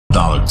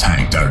Dollar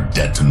tanked, our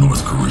debt to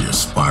North Korea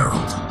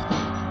spiraled.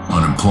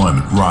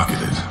 Unemployment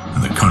rocketed,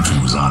 and the country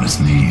was on its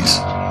knees.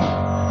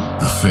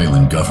 The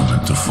failing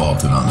government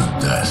defaulted on the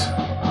debt,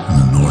 and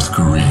the North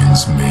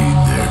Koreans made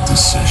their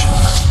decision.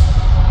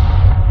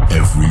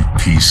 Every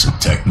piece of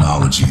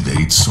technology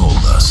they'd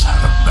sold us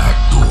had a back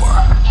door.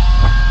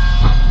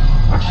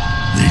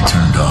 They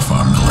turned off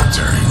our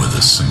military with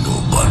a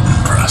single button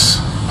press.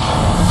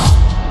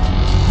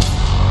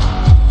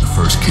 The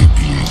first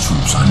KPA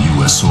troops on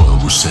U.S. soil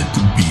were said to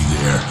be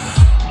there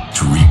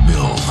to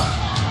rebuild.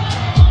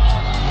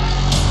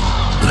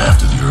 But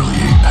after the early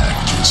aid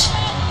packages,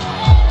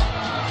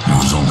 there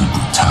was only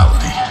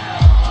brutality.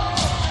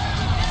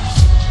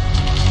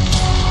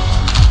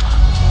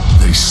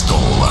 They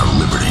stole our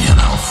liberty and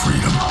our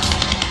freedom.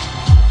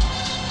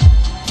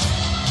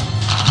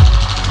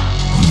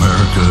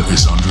 America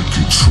is under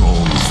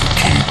control of the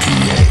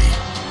KPA.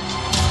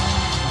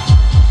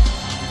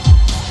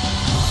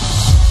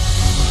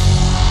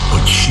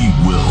 But she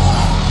will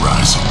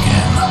rise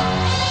again.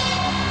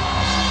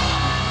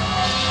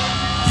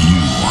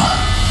 You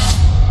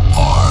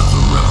are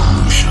the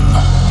revolution.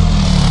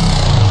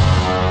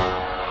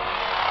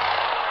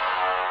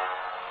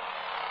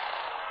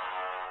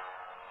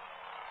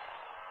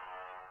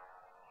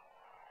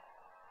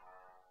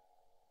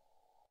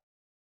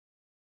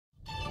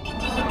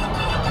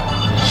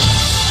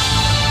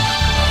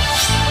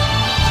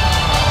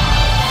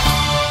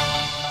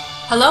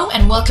 Hello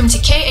and welcome to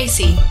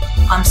KAC.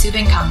 I'm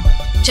Subin Kang.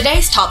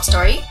 Today's top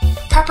story.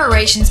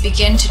 Preparations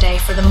begin today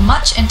for the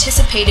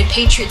much-anticipated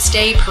Patriots'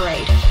 Day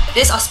Parade.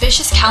 This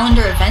auspicious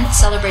calendar event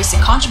celebrates the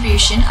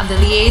contribution of the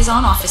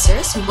liaison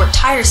officers who work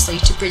tirelessly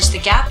to bridge the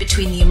gap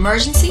between the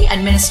emergency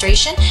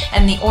administration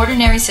and the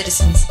ordinary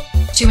citizens.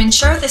 To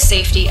ensure the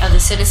safety of the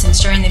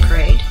citizens during the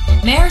parade,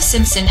 Mayor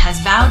Simpson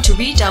has vowed to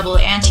redouble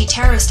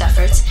anti-terrorist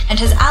efforts and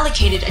has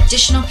allocated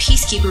additional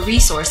peacekeeper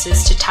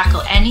resources to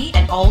tackle any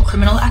and all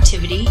criminal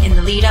activity in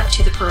the lead-up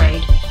to the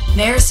parade.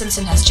 Mayor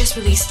Simpson has just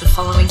released the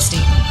following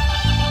statement.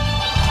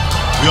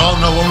 We all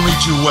know only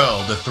too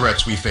well the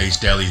threats we face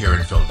daily here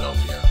in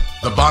Philadelphia.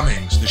 The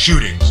bombings, the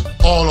shootings,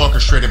 all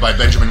orchestrated by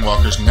Benjamin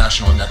Walker's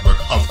national network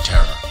of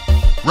terror.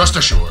 Rest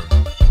assured,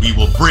 we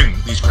will bring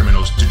these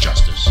criminals to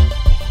justice.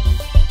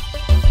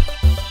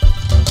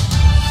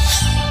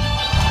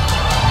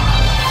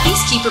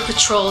 Peacekeeper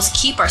patrols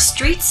keep our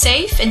streets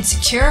safe and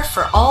secure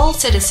for all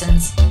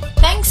citizens.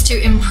 Thanks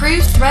to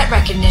improved threat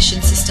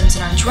recognition systems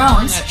in our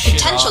drones,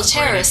 potential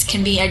terrorists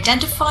can be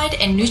identified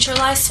and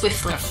neutralized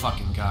swiftly. That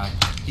fucking guy.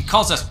 He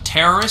calls us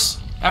terrorists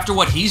after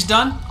what he's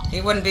done?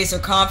 He wouldn't be so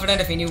confident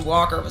if he knew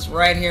Walker was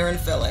right here in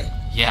Philly.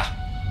 Yeah,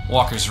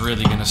 Walker's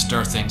really gonna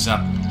stir things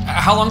up.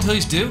 How long till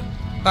he's due?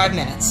 5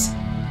 minutes.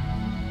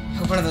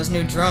 Hope one of those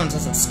new drones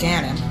doesn't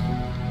scan him.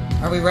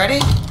 Are we ready?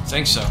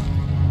 Think so.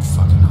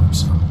 Fucking hope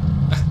so.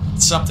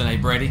 It's something, eh,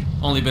 Brady?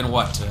 Only been,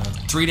 what,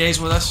 3 days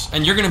with us?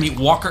 And you're gonna meet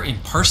Walker in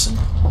person?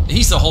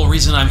 He's the whole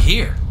reason I'm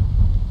here.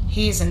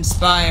 He's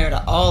inspired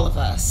all of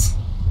us.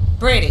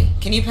 Brady,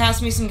 can you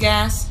pass me some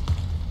gas?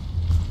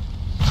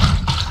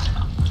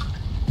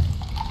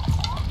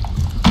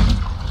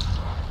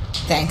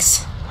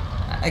 Thanks.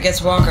 I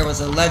guess Walker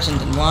was a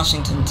legend in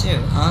Washington too,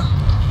 huh?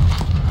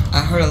 I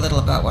heard a little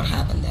about what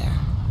happened there.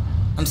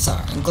 I'm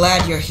sorry. I'm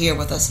glad you're here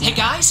with us now. Hey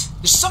guys,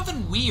 there's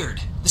something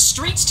weird. The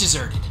street's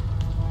deserted.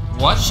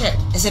 What? Shit,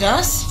 is it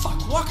us?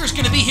 Fuck, Walker's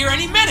gonna be here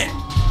any minute!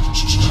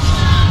 Shh.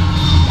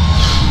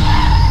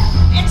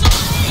 It's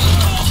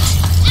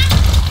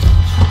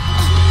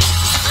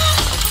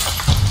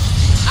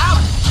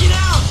out! Get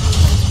out!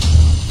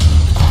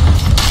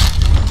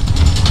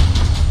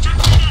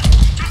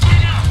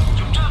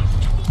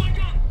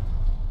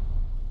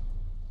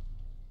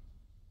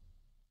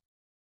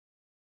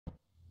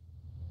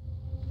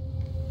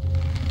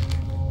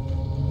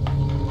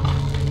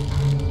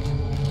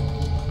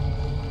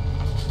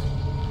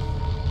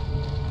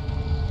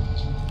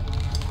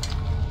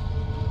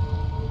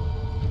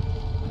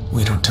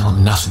 We don't tell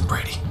him nothing,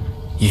 Brady.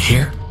 You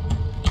hear?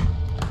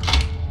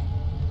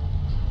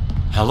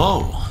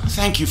 Hello.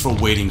 Thank you for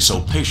waiting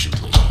so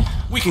patiently.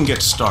 We can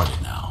get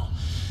started now.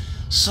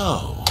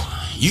 So,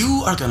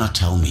 you are gonna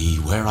tell me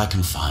where I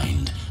can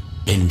find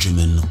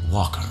Benjamin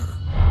Walker.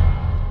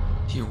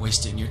 You're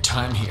wasting your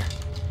time here.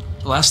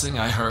 The last thing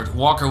I heard,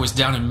 Walker was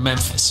down in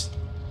Memphis.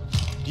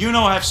 Do you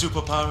know I have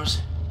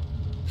superpowers?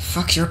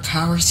 Fuck your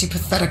powers, you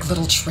pathetic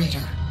little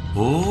traitor.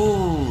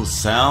 Oh,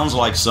 sounds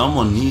like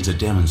someone needs a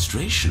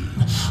demonstration.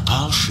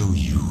 I'll show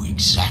you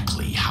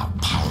exactly how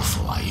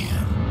powerful I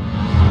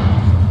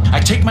am. I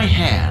take my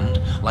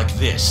hand like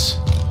this.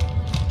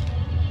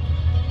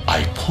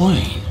 I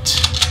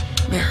point.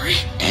 Mary.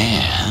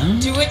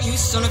 And... Do it, you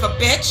son of a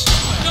bitch!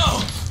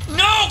 No!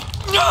 No!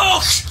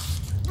 No!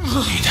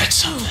 Ain't that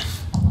something?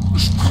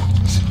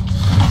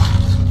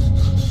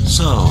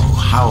 So,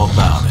 how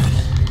about it?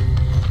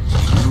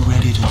 You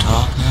ready to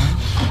talk now?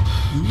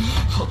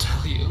 I'll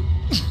tell you.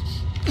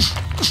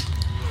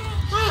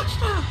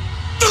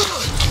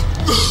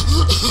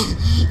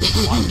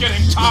 I'm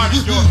getting tired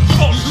of your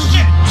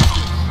bullshit!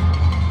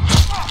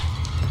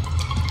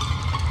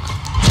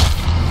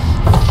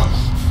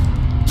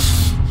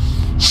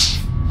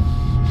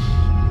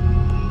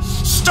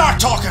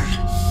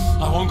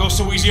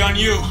 so easy on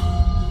you.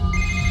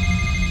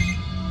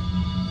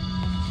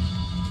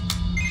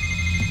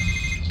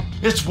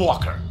 It's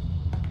Walker.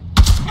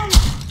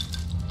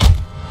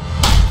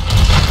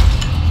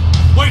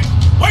 Wait!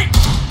 Wait!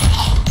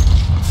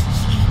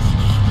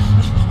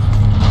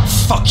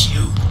 Fuck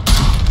you.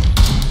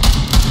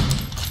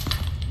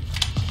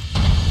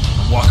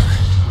 Walker,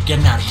 we're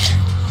getting out of here.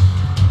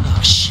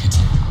 Oh, shit.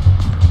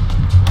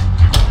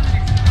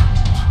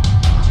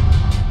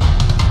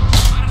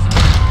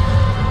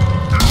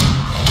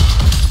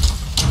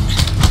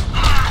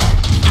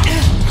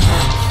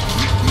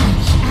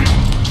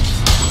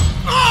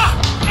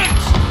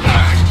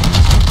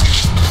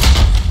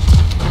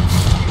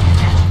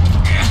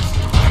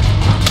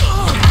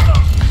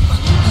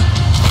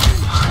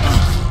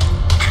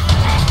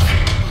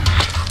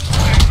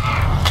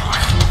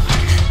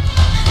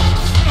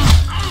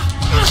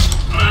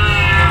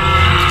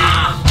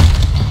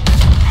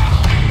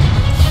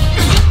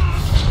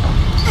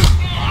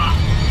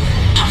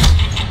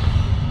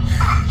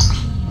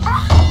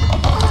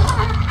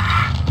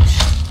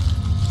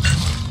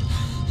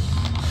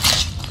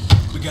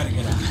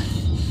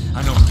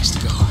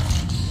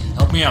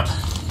 Me up.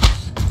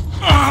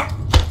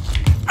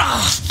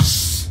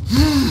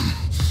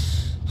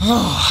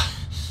 Oh,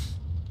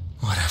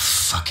 what a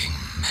fucking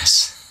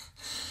mess.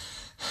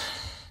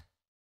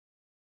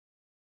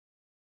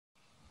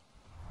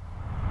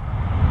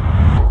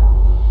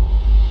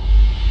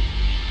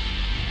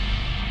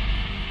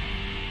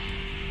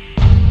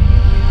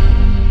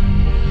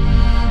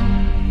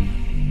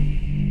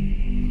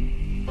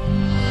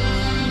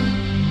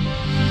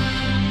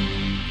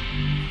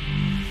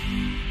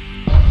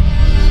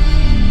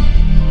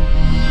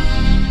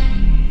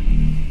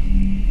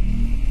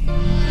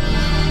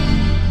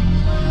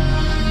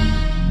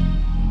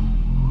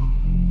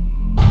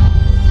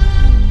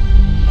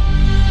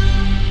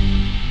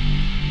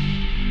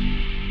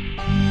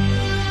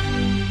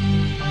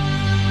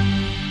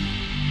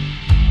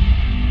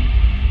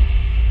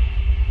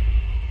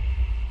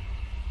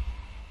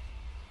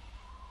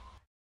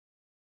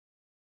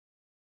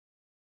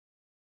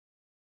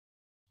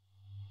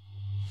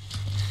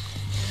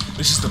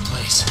 This is the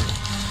place.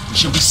 We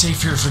should be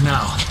safe here for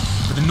now,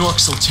 but the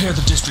Norks will tear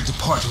the district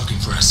apart looking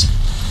for us.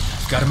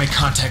 I've got to make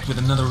contact with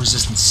another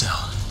resistance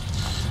cell.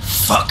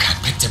 Fuck, I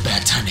picked a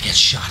bad time to get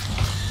shot.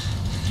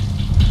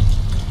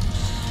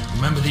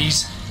 Remember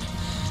these?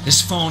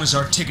 This phone is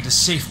our ticket to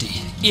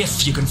safety,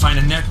 if you can find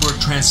a network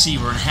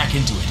transceiver and hack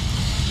into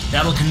it.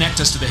 That'll connect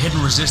us to the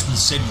hidden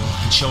resistance signal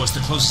and show us the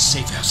closest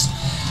safe house.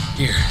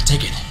 Here,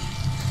 take it.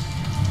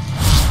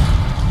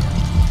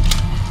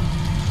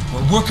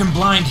 We're working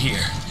blind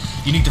here.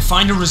 You need to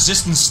find a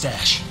resistance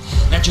stash.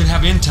 That should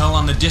have intel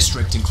on the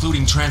district,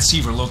 including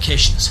transceiver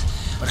locations.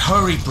 But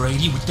hurry,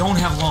 Brady, we don't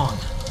have long.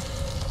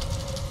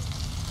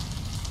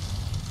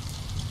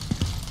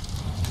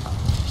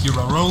 You're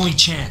our only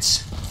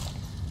chance.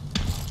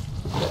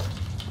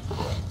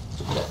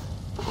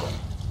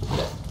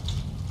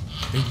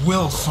 They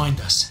will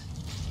find us.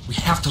 We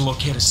have to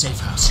locate a safe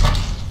house.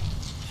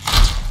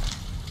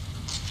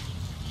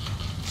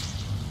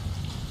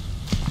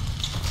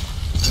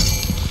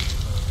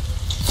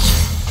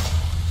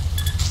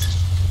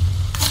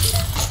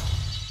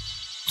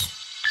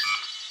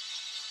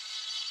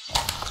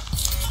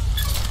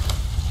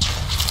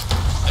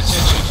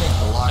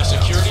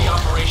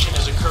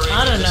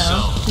 I don't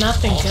know.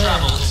 Nothing good.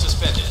 Travel is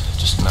suspended.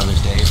 Just another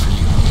day for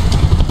you.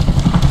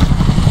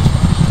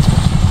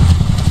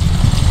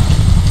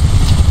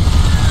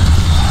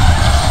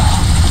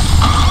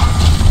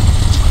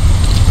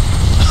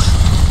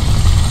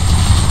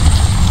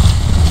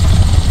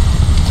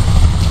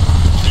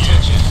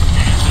 Attention.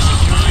 The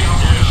security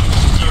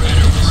operation is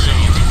occurring in this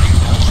zone.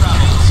 All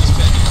travel is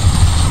suspended.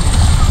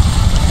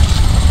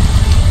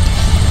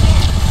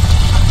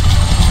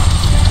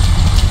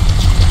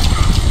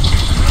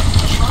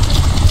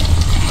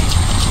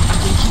 I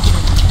think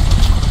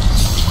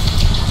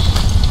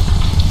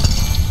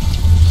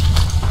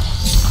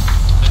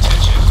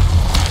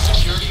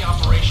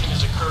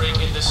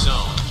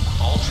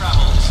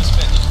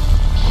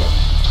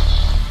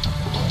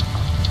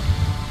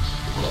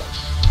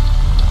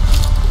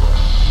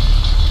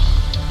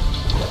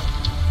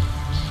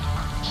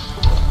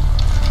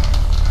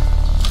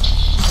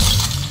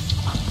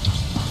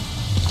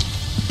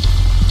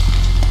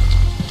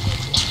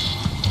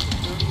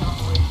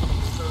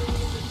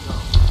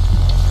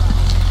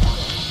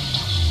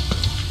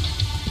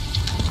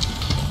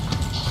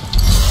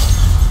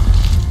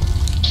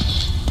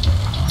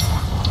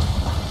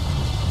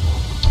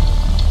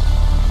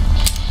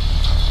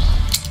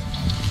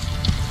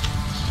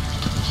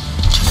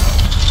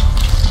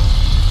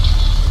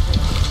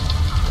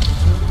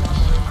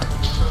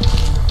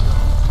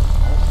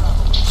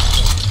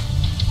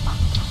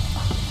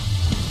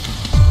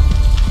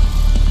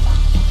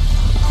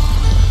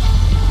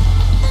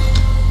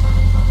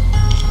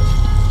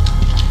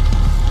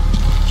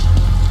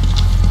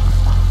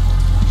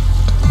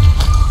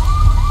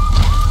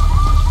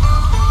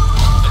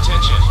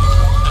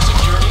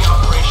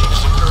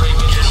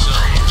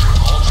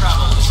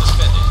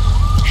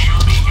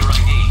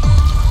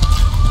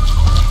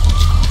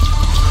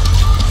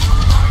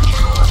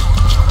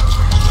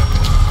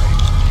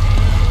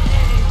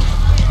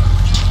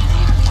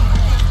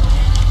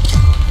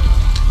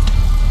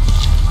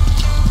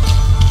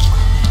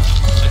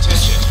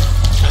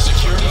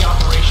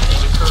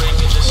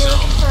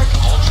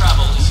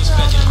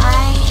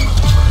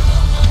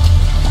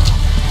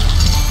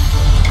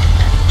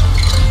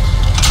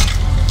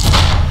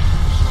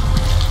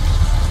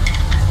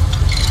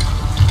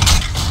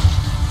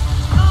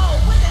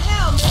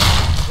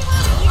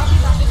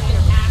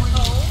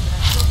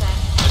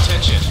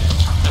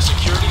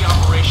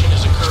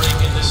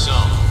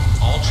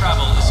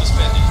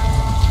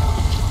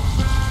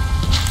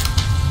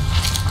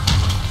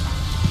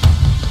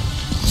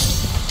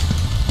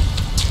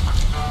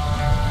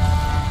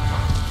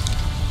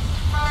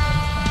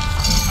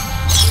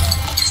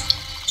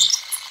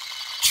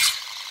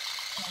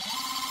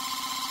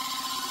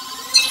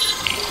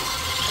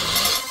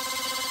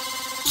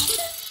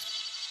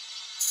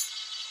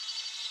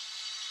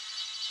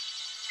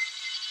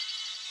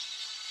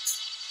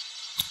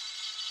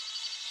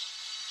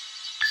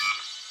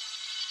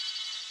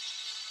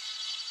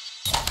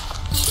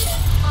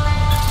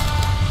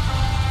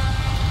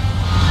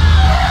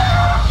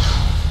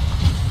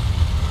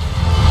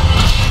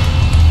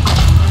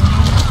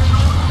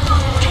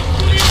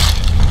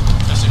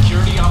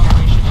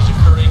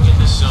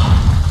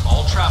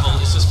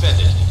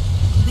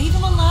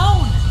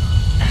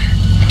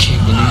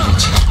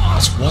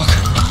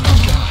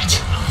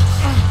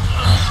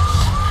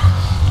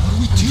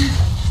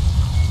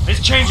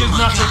changes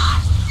nothing.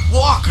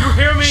 Walker! You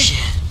hear me?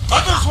 Shit.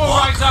 Others will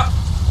rise up.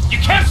 You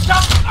can't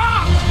stop.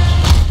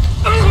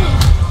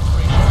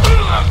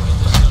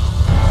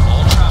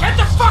 Get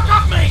the fuck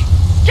off me!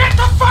 Get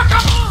the fuck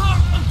up! I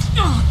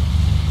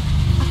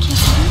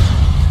can't believe it.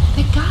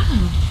 They got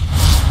him.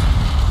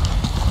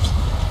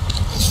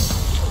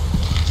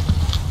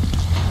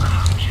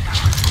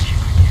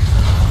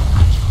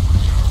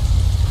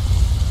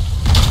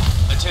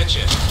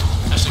 Attention.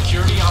 A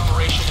security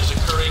operation is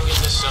occurring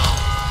in this zone.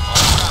 All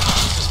travel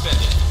is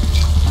suspended.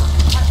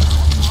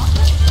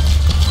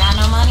 Got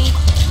no money?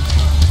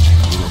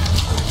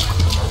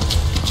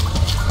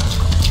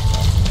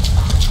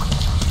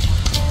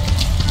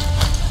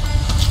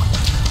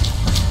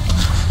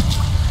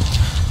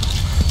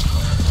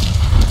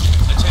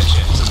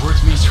 Attention.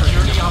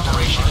 Security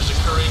operation is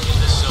occurring in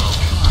this zone.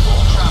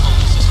 All travel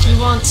is suspended.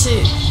 You want to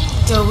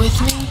go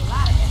with me?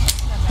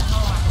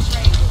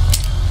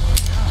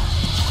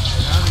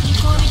 You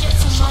want to get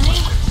some money?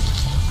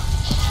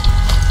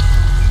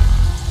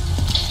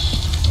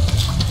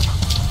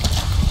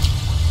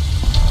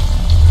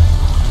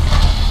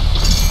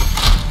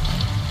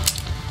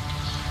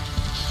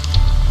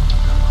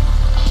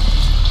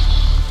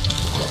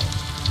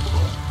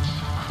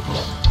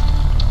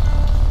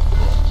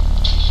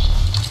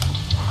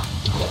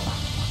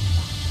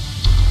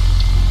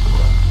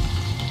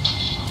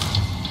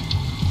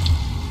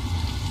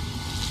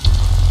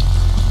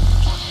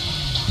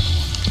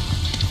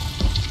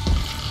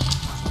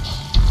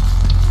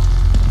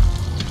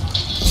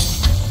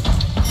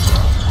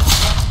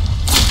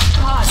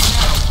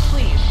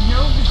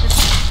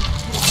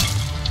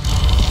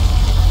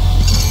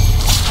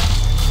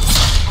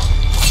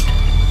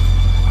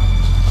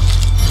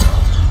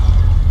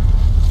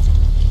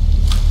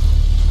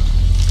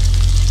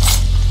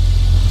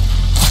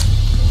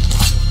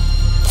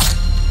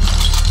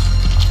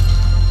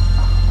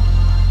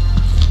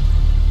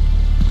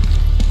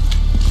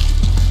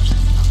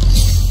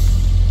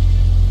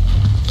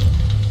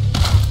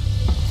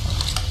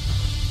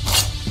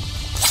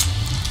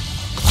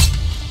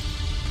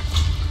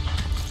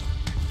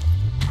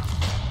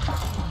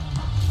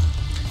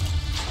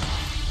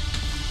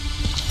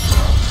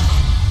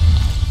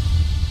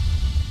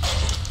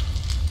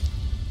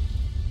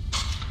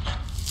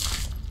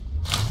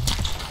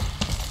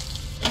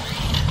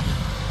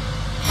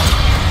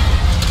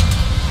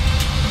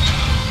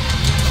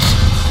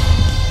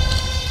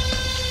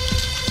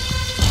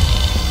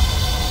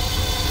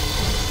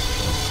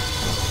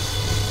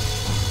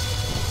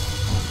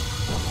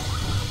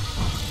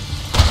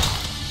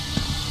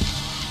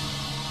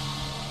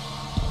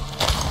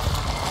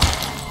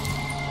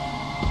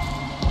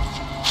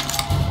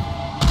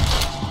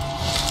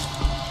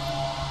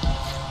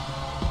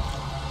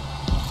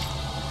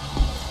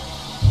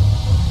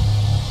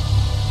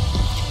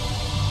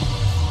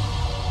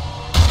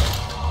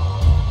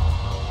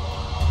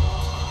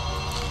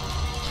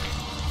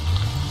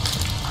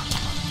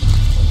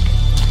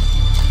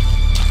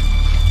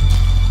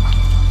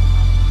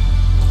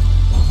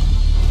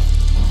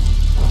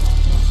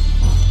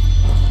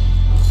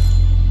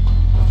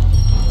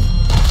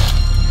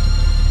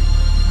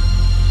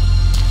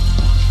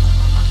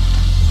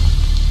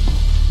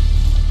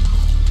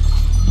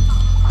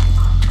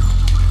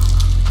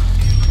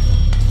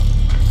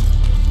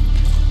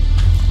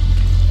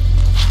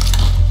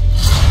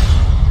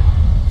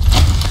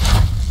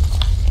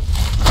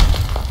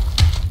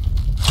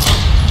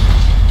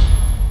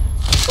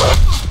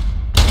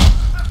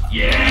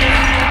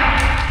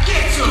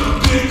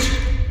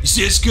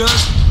 See it,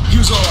 Gus? He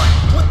was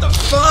alright. What the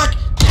fuck?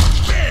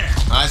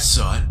 I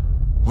saw it.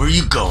 Where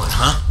you going,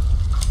 huh?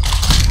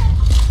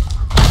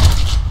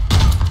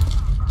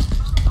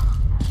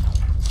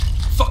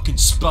 Fucking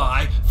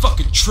spy.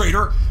 Fucking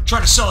traitor.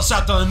 Trying to sell us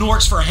out to the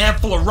Norks for a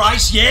handful of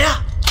rice,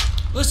 yeah?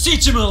 Let's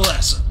teach him a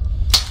lesson.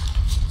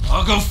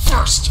 I'll go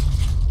first.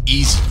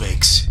 Easy,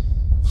 Bakes.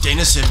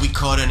 Dana said we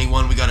caught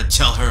anyone, we gotta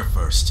tell her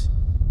first.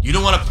 You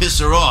don't want to piss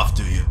her off,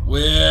 do you?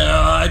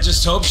 Well, I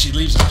just hope she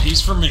leaves a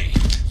piece for me.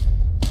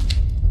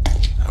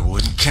 I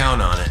wouldn't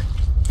count on it.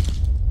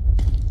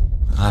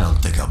 I don't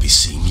think I'll be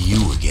seeing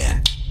you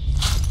again.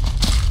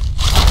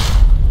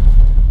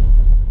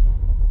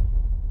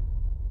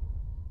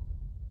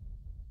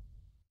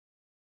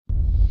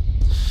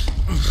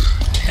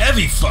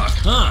 Heavy fuck,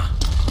 huh?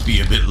 Be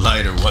a bit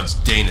lighter once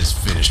Dana's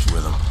finished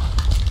with him.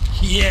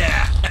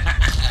 Yeah.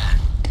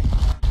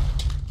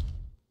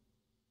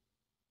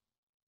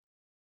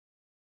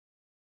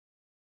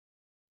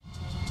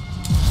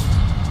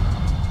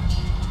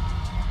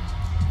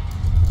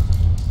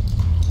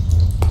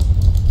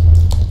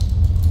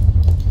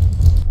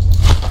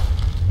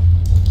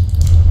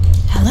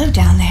 Hello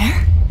down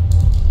there.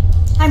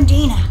 I'm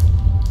Dina.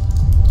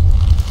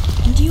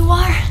 And you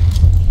are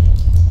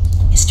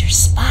Mr.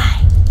 Spy.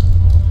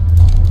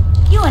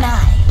 You and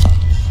I,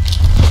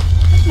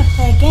 we're gonna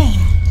play a game.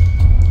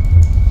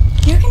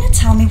 You're gonna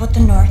tell me what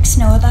the Norks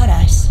know about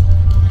us,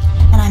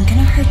 and I'm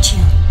gonna hurt you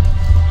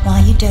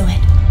while you do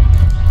it.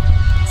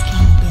 This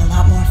game will be a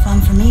lot more fun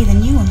for me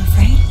than you, I'm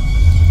afraid.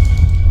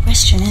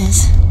 Rest question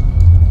is,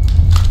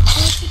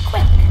 will it be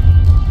quick?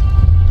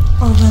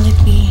 Or will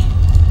it be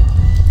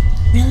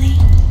really,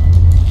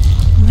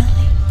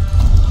 really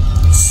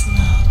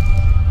slow?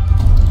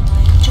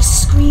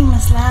 Just scream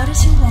as loud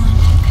as you want,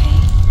 okay?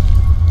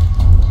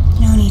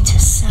 No need to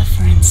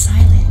suffer in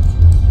silence.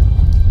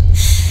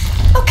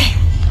 Okay.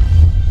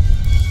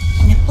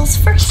 Nipples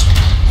first.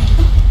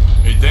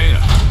 Hey, Dana,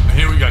 I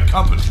hear we got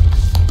company.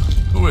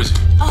 Who is he?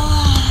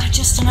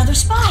 Just another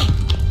spy.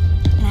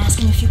 Gonna ask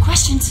him a few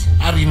questions.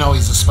 How do you know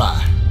he's a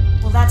spy?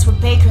 Well, that's what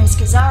Baker and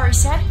Scazzari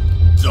said.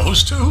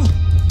 Those two?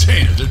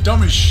 Dana, they're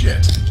dumb as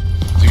shit.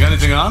 You got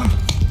anything on him?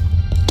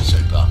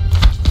 Say, pal.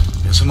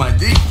 Got some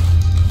ID?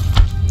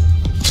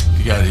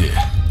 You got here.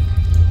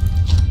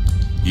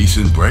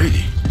 Ethan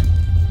Brady.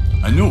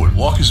 I knew it.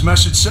 Walker's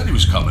message said he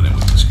was coming in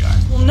with this guy.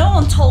 Well, no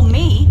one told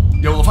me.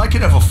 Yeah, well, if I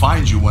could ever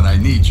find you when I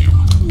need you.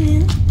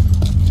 Yeah.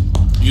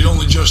 You'd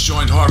only just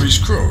joined Harvey's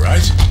crew,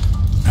 right?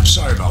 I'm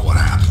sorry about what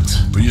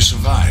happened, but you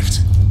survived.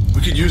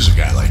 We could use a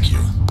guy like you.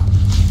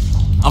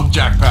 I'm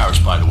Jack Parrish,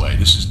 by the way.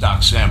 This is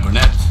Doc Sam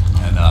Burnett,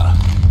 and,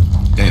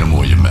 Dana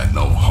Moore you met.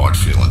 No hard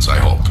feelings, I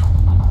hope.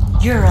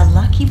 You're a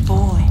lucky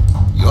boy.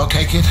 You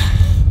okay, kid?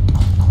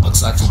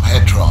 Looks like some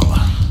head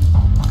trauma.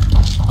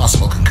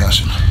 Possible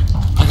concussion.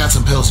 I got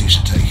some pills you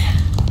should take.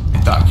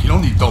 Hey, Doc, you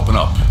don't need doping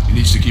up. He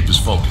needs to keep his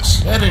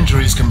focus. Head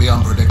injuries can be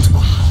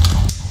unpredictable.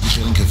 You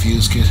feeling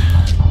confused, kid?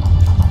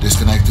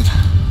 Disconnected?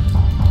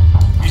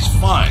 He's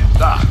fine,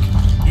 Doc.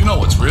 You know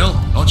what's real,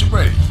 don't you,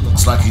 Brady?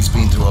 Looks like he's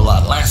been through a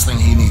lot. Last thing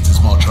he needs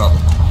is more trouble.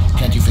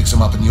 Can't you fix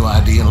him up a new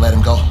ID and let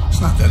him go?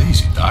 It's not that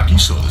easy, Doc. You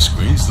saw the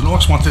screens. The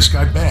Norks want this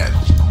guy bad.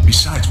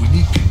 Besides, we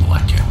need people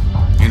like him.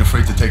 Ain't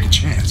afraid to take a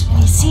chance. And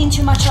he's seen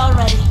too much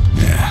already.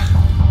 Yeah.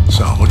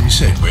 So, what do you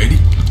say, Brady?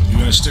 You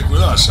gonna stick with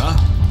us, huh?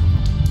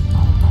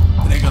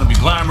 It ain't gonna be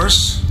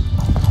glamorous.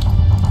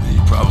 And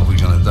you're probably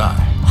gonna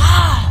die.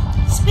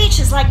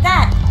 Speeches like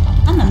that.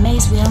 I'm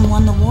amazed we haven't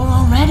won the war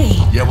already.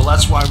 Yeah, well,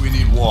 that's why we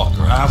need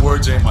Walker. Huh?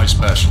 Words ain't my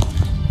specialty.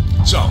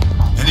 So,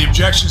 any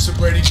objections to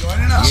Brady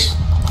joining us?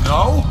 Yeah.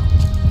 No?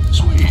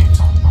 Sweet.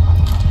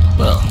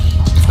 Well,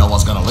 if no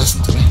one's gonna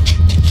listen to me,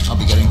 I'll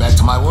be getting back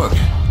to my work.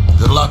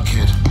 Good luck,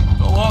 kid.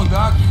 So long,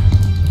 Doc.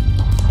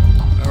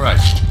 All right.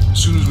 As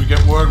soon as we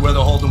get word where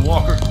they're holding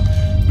Walker,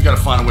 we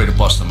gotta find a way to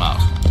bust them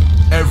out.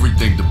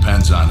 Everything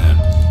depends on him.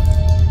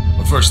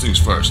 But first things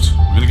first,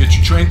 we're gonna get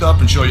you trained up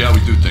and show you how we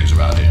do things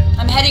around here.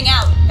 I'm heading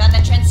out. Got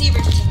that transceiver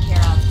to take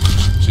care of.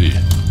 See ya.